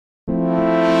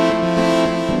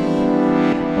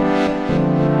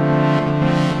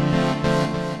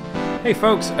Hey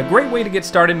folks, a great way to get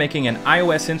started making an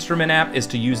iOS instrument app is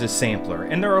to use a sampler,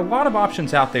 and there are a lot of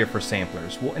options out there for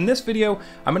samplers. Well, in this video,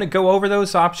 I'm going to go over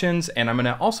those options, and I'm going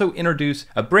to also introduce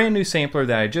a brand new sampler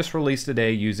that I just released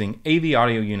today using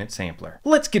AVAudioUnitSampler.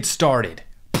 Let's get started!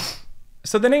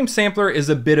 So the name sampler is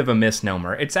a bit of a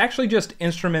misnomer. It's actually just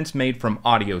instruments made from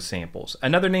audio samples.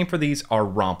 Another name for these are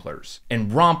romplers,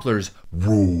 and romplers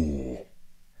rule.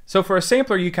 So for a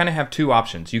sampler, you kind of have two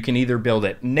options. You can either build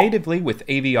it natively with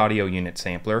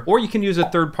AVAudioUnitSampler, or you can use a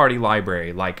third-party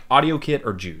library like AudioKit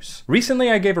or Juice. Recently,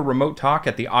 I gave a remote talk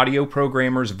at the Audio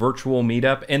Programmers Virtual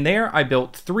Meetup, and there I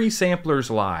built 3 samplers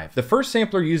live. The first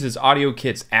sampler uses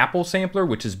AudioKit's Apple sampler,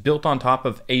 which is built on top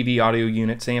of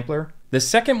AVAudioUnitSampler. The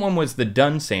second one was the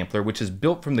Done sampler, which is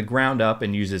built from the ground up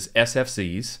and uses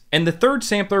SFCs. And the third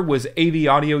sampler was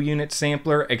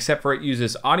AVAudioUnitSampler, except for it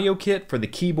uses AudioKit for the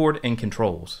keyboard and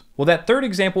controls. Well, that third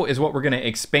example is what we're going to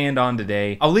expand on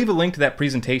today. I'll leave a link to that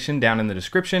presentation down in the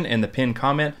description and the pinned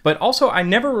comment, but also I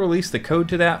never released the code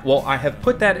to that. Well, I have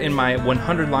put that in my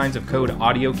 100 lines of code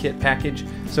AudioKit package,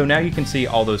 so now you can see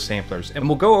all those samplers. And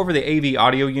we'll go over the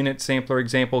AVAudioUnitSampler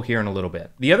example here in a little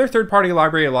bit. The other third-party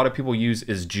library a lot of people use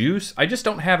is Juice. I just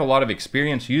don't have a lot of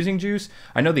experience using Juice.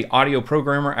 I know the Audio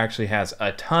Programmer actually has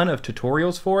a ton of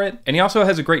tutorials for it, and he also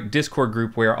has a great Discord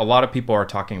group where a lot of people are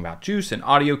talking about Juice and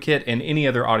AudioKit and any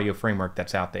other audio framework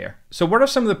that's out there. So what are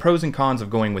some of the pros and cons of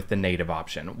going with the native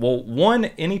option? Well, one,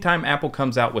 anytime Apple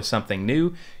comes out with something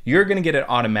new, you're going to get it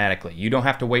automatically. You don't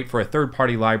have to wait for a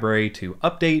third-party library to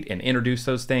update and introduce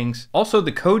those things. Also,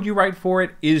 the code you write for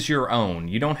it is your own.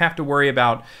 You don't have to worry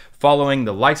about following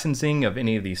the licensing of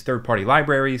any of these third-party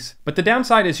libraries. But the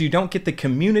downside is you don't get the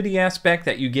community aspect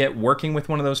that you get working with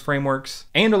one of those frameworks.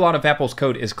 And a lot of Apple's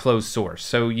code is closed source.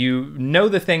 So you know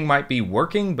the thing might be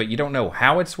working, but you don't know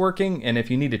how it's working. And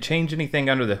if you need to change anything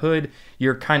under the hood,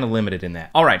 you're kind of limited in that.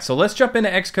 All right, so let's jump into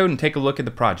Xcode and take a look at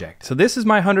the project. So this is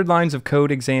my 100 lines of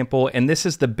code example, and this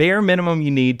is the bare minimum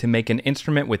you need to make an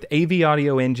instrument with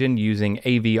AVAudioEngine using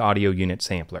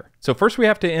AVAudioUnitSampler. So first we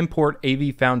have to import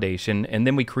AV Foundation, and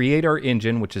then we create our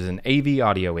engine, which is an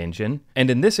AVAudioEngine.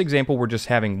 And in this example, we're just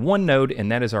having one node,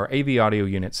 and that is our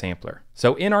AVAudioUnitSampler.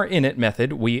 So in our init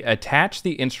method, we attach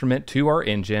the instrument to our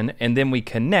engine, and then we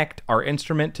connect our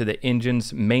instrument to the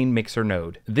engine's main mixer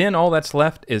node. Then all that's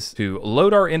left is to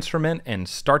load our instrument and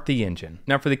start the engine.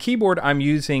 Now for the keyboard, I'm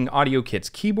using AudioKit's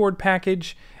keyboard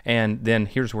package, and then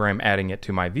here's where I'm adding it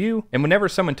to my view. And whenever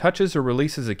someone touches or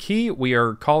releases a key, we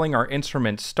are calling our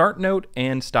instrument start note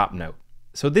and stop note.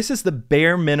 So this is the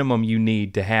bare minimum you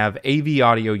need to have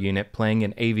AVAudioUnit playing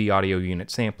an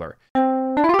AVAudioUnitSampler.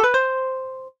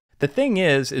 The thing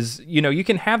is, you know, you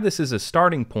can have this as a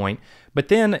starting point, but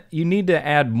then you need to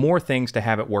add more things to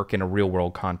have it work in a real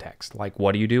world context. Like,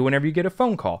 what do you do whenever you get a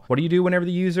phone call? What do you do whenever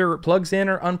the user plugs in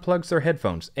or unplugs their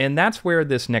headphones? And that's where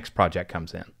this next project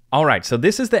comes in. All right, so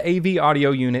this is the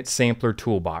AVAudioUnitSampler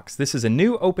toolbox. This is a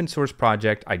new open source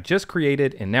project I just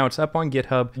created, and now it's up on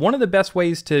GitHub. One of the best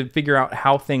ways to figure out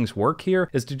how things work here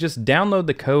is to just download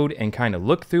the code and kind of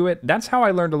look through it. That's how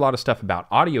I learned a lot of stuff about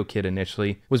AudioKit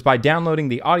initially, was by downloading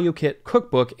the AudioKit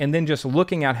cookbook and then just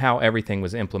looking at how everything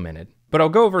was implemented. But I'll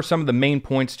go over some of the main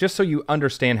points just so you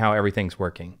understand how everything's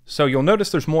working. So you'll notice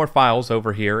there's more files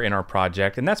over here in our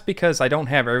project, and that's because I don't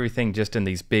have everything just in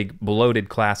these big bloated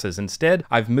classes. Instead,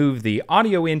 I've moved the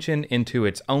audio engine into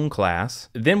its own class.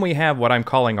 Then we have what I'm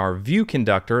calling our view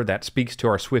conductor that speaks to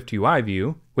our SwiftUI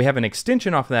view. We have an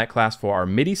extension off of that class for our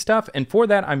MIDI stuff, and for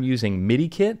that I'm using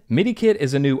MIDIKit. MIDIKit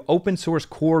is a new open source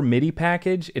core MIDI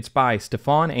package. It's by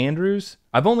Stefan Andrews.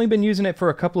 I've only been using it for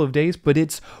a couple of days, but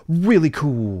it's really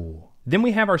cool. Then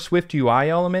we have our SwiftUI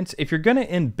elements. If you're going to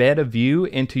embed a view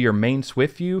into your main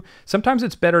Swift view, sometimes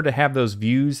it's better to have those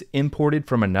views imported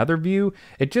from another view.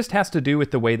 It just has to do with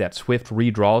the way that Swift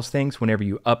redraws things whenever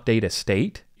you update a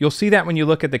state. You'll see that when you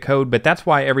look at the code, but that's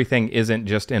why everything isn't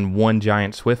just in one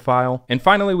giant Swift file. And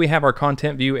finally, we have our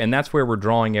content view, and that's where we're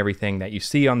drawing everything that you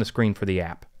see on the screen for the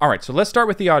app. All right, so let's start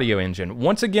with the audio engine.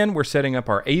 Once again, we're setting up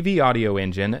our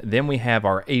AVAudioEngine, then we have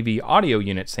our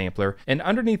AVAudioUnitSampler, and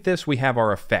underneath this, we have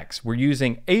our effects. We're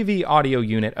using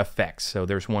AVAudioUnit effects. So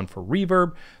there's one for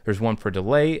reverb, there's one for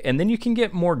delay, and then you can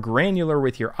get more granular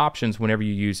with your options whenever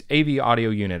you use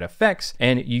AVAudioUnit effects,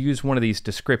 and you use one of these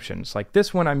descriptions. Like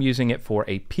this one, I'm using it for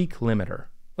a peak limiter.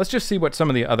 Let's just see what some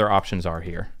of the other options are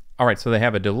here. All right, so they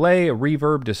have a delay, a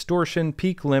reverb, distortion,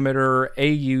 peak limiter,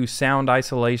 AU sound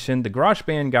isolation. The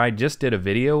GarageBand guy just did a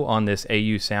video on this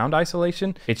AU sound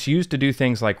isolation. It's used to do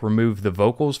things like remove the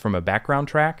vocals from a background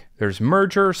track. There's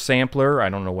merger, sampler, I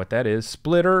don't know what that is,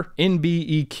 splitter,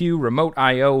 NBEQ, remote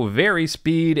IO, vary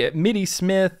speed, MIDI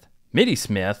Smith,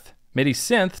 MIDI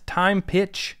synth, time,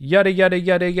 pitch, yada, yada,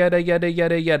 yada, yada, yada,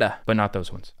 yada, yada, but not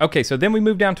those ones. Okay, so then we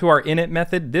move down to our init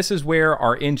method. This is where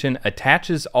our engine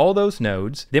attaches all those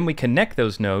nodes. Then we connect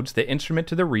those nodes, the instrument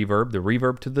to the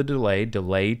reverb to the delay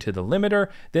to the limiter,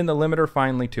 then the limiter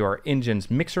finally to our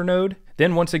engine's mixer node.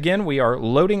 Then once again, we are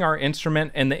loading our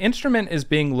instrument, and the instrument is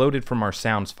being loaded from our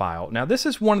sounds file. Now this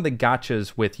is one of the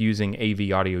gotchas with using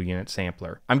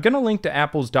AVAudioUnitSampler. I'm going to link to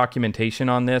Apple's documentation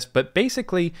on this, but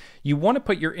basically you want to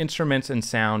put your instruments and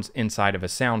sounds inside of a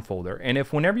sound folder. And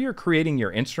if whenever you're creating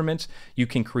your instruments, you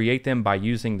can create them by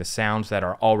using the sounds that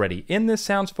are already in this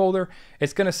sounds folder,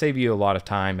 it's going to save you a lot of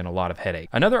time and a lot of headache.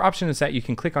 Another option is that you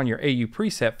can click on your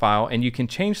AUPreset file and you can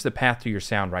change the path to your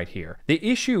sound right here. The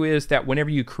issue is that whenever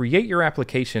you create your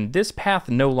application, this path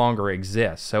no longer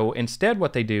exists. So instead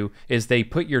what they do is they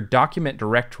put your document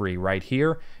directory right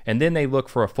here, and then they look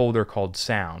for a folder called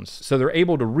sounds. So they're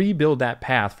able to rebuild that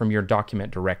path from your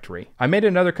document directory. I made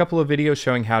another couple of videos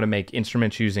showing how to make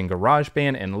instruments using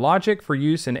GarageBand and Logic for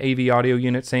use in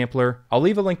AVAudioUnitSampler. I'll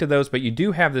leave a link to those, but you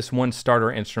do have this one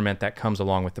starter instrument that comes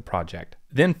along with the project.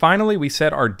 Then finally, we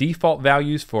set our default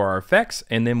values for our effects,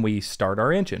 and then we start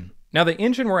our engine. Now the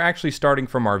engine we're actually starting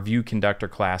from our view conductor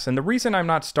class, and the reason I'm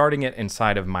not starting it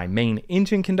inside of my main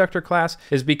engine conductor class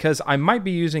is because I might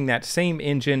be using that same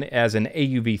engine as an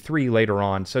AUV3 later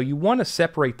on, so you want to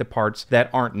separate the parts that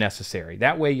aren't necessary.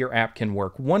 That way your app can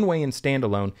work one way in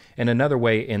standalone and another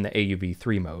way in the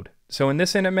AUV3 mode. So in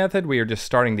this init method, we are just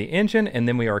starting the engine, and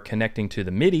then we are connecting to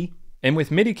the MIDI. And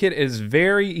with MIDIKit, it is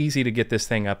very easy to get this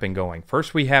thing up and going.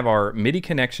 First, we have our MIDI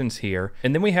connections here,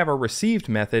 and then we have our received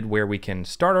method where we can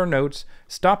start our notes,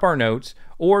 stop our notes,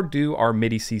 or do our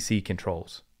MIDI CC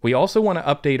controls. We also want to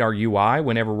update our UI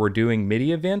whenever we're doing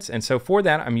MIDI events, and so for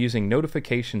that, I'm using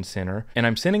Notification Center, and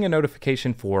I'm sending a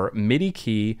notification for MIDI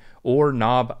key or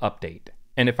knob update.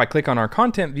 And if I click on our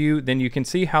content view, then you can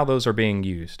see how those are being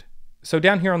used. So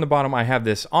down here on the bottom, I have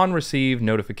this on receive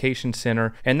notification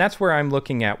center, and that's where I'm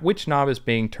looking at which knob is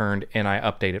being turned, and I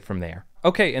update it from there.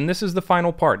 Okay, and this is the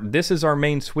final part. This is our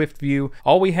main Swift view.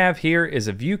 All we have here is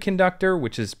a view conductor,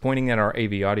 which is pointing at our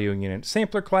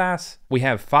AVAudioUnitSampler class. We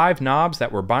have 5 knobs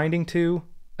that we're binding to,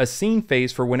 a scene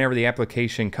phase for whenever the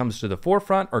application comes to the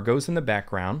forefront or goes in the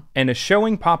background, and a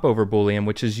showing popover boolean,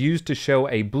 which is used to show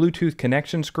a Bluetooth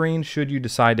connection screen should you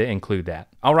decide to include that.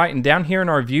 Alright, and down here in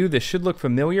our view, this should look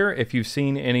familiar if you've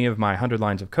seen any of my 100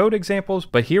 lines of code examples,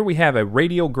 but here we have a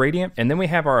radial gradient, and then we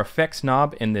have our effects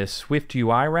knob in this Swift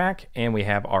UI rack, and we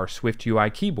have our Swift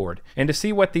UI keyboard. And to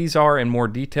see what these are in more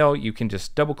detail, you can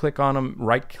just double click on them,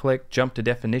 right click, jump to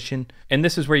definition, and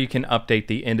this is where you can update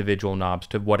the individual knobs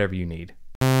to whatever you need.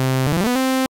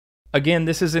 Again,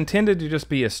 this is intended to just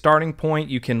be a starting point.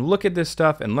 You can look at this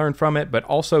stuff and learn from it, but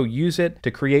also use it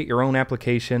to create your own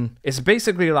application. It's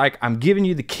basically like I'm giving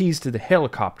you the keys to the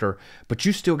helicopter, but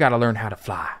you still got to learn how to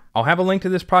fly. I'll have a link to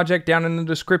this project down in the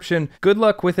description. Good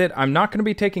luck with it. I'm not going to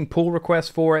be taking pull requests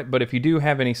for it, but if you do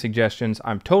have any suggestions,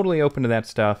 I'm totally open to that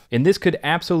stuff. And this could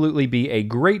absolutely be a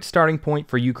great starting point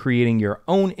for you creating your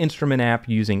own instrument app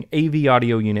using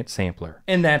AVAudioUnitSampler.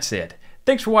 And that's it.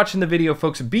 Thanks for watching the video,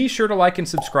 folks. Be sure to like and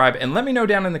subscribe, and let me know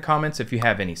down in the comments if you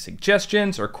have any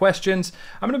suggestions or questions.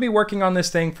 I'm going to be working on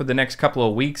this thing for the next couple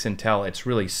of weeks until it's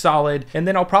really solid, and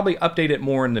then I'll probably update it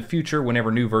more in the future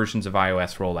whenever new versions of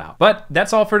iOS roll out. But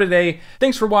that's all for today.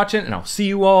 Thanks for watching, and I'll see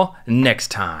you all next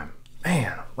time.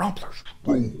 Man, romplers.